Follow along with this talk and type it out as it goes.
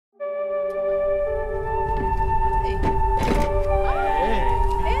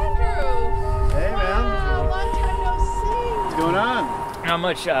Not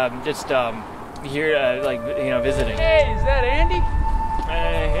much. Just here, like, you know, visiting. Hey, is that Andy?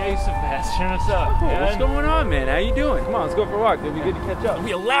 Hey, Sebastian, what's up? Oh, man? what's going on, man? How you doing? Come on, let's go for a walk. It'll be good to catch up.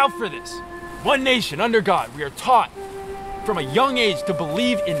 We allow for this. One nation under God. We are taught from a young age to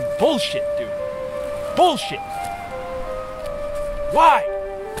believe in bullshit, dude. Bullshit. Why?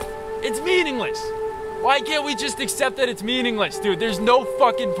 It's meaningless. Why can't we just accept that it's meaningless, dude? There's no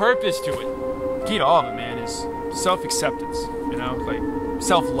fucking purpose to it. Key to all of it, man, is self-acceptance. You know, like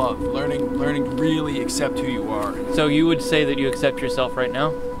self-love, learning to really accept who you are. So you would say that you accept yourself right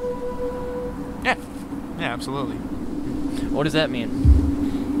now? Yeah, absolutely. What does that mean?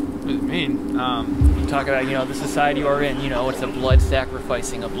 What does it mean? You talk about, you know, the society we're in, you know, it's a blood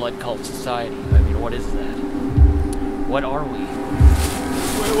sacrificing, a blood cult society. I mean, what is that? What are we?